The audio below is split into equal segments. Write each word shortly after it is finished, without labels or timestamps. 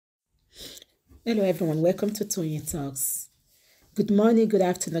Hello everyone, welcome to Toyeen Talks. Good morning, good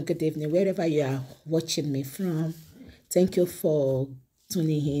afternoon, good evening, wherever you are watching me from. Thank you for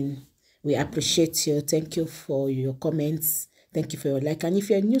tuning in. We appreciate you. Thank you for your comments. Thank you for your like. And if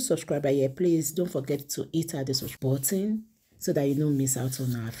you're a new subscriber here, please don't forget to hit the subscribe button so that you don't miss out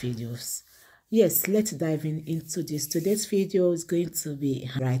on our videos. Yes, let's dive into this. Today's video is going to be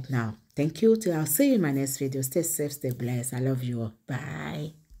right now. Thank you. Till I'll see you in my next video. Stay safe, stay blessed. I love you all.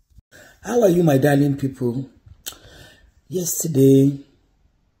 Bye. How are you, my darling people? Yesterday,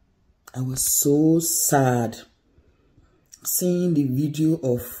 I was so sad seeing the video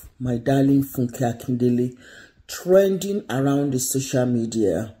of my darling Funke Akindele trending around the social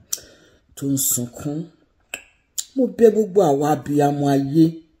media. Tó ń sunkún. Mo bẹ̀ gbogbo àwa abiyamọ ayé.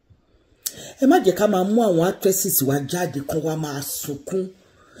 Ẹ má jẹ́ ká máa mú àwọn actresses wa jáde kán wá máa sunkún.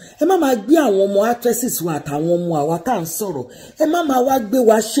 Ẹ má máa gbé àwọn ọmọ actresses wa àtàwọn ọmọ àwa tá ń sọ̀rọ̀. Ẹ má máa wá gbé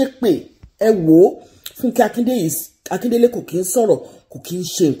wa ṣépè. Ẹ wò Funke Akindele kò kí ń sọ̀rọ̀, kò kí ń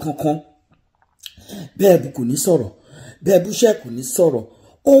ṣe nǹkan kan. Bẹ́ẹ̀ bú kò ní sọ̀rọ̀, bẹ́ẹ̀ bú ṣẹ́ kò ní sọ̀rọ̀.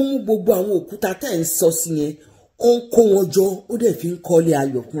 Ó mú gbogbo àwọn òkúta tẹ́ ń sọ sí yẹn, ó ń kó wọn jọ, ó dẹ̀ fi ń kọ́lé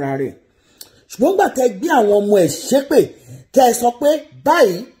ayọ̀ fúnra rẹ̀. Ṣùgbọ́n gbà tẹ́ gbé àwọn ọmọ ẹ̀ ṣépè, tẹ́ ẹ sọ pé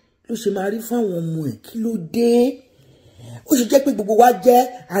báyìí ló ṣe máa rí fún àwọn ọmọ ẹ̀, kí ló dé? Ó ṣe jẹ́ pé gbogbo wa jẹ́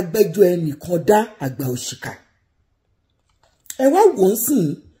agbẹjọ́ ẹnìkan dá àgbà òṣìkà. Ẹ wá wò ó sìn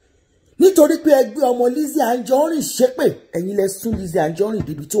nítorí pé ẹgbẹ́ ọmọ Lizzy Anjorin ṣépè, ẹ̀yin lẹ sún Lizzy Anjorin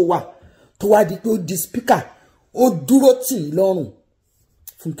débi tó wá di pé ó di speaker, ó dúró tì í lọ́rùn.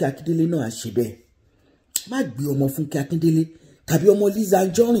 Funke Akindele náà ṣe bẹ́ẹ̀. Má gbé ọmọ Funke Akindele tàbí ọmọ Lizzy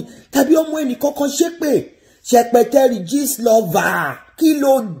Anjorin tàbí ọmọ ẹnì kankan ṣépè. Ṣẹpẹtẹrì gist lover, kí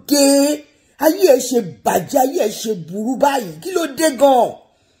ló dé? Ayé ẹ ṣe bàjẹ́, ayé ẹ ṣe burú báyìí, kí ló dé gan?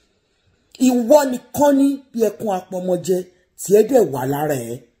 Ìwọ nìkan ní bí ẹkún apọmọjẹ tí ẹ dẹ̀ wà lára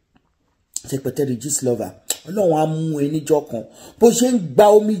ẹ̀. Ṣẹpẹtẹrì gist lover, Ọlọ́run á mú ẹ níjọ́ kan bó ṣe ń gba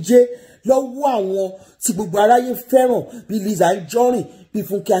omijé lọ́wọ́ àwọn tí gbogbo aráyé fẹ́ràn bí Lizzy Anjorin, bí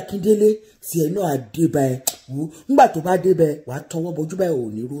Funke Akindele, tí ẹ náà débà ẹ wò. Nígbà tó bá débà ẹ wàá tọwọ́ bọjú báyìí ò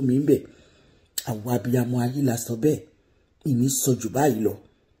ní rómi ń bẹ̀. Àwọn abiyamọ ayé la sọ bẹ́ẹ̀, ìní sọ jù báyìí lọ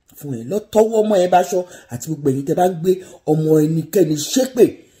fún ẹ. Lọ́tọ́wọ́ ọmọ ẹ báṣọ àti gbogbo ẹ̀yin tẹ́ bá ń gbé ọmọ ẹnikẹ́ni ṣépè,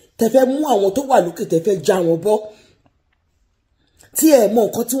 tẹ́ fẹ́ mú àwọn tó wà lókè tẹ́ fẹ́ já wọn bọ́, tí ẹ mọ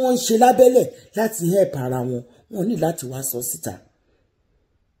nǹkan tí wọ́n ń ṣe lábẹ́lẹ̀ láti help ara wọn, wọ́n ní láti wá sọ síta.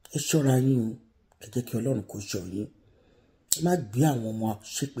 Ẹ ṣọ́ra yín o, ẹ jẹ́ kí Ọlọ́run kó ṣọ́ yín. Ẹ má gbé àwọn ọmọ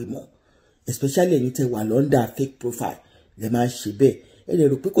ṣépè mọ́, especially ẹ̀yin tẹ́ wà lọ́ndà fake profile lẹ máa ń ṣe bẹ́ẹ̀. Ẹ lè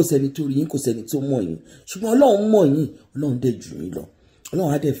rò pé kò sẹ́ni tó rí yín, kò sẹ́ni tó mọ̀ yín, ṣùgbọ́n Ọlọ́run mọ̀ yín, Ọlọ́run dẹ̀ jù yín lọ,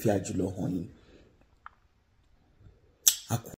 Ọlọ́run á dẹ̀ fi àjùlọ hàn yín.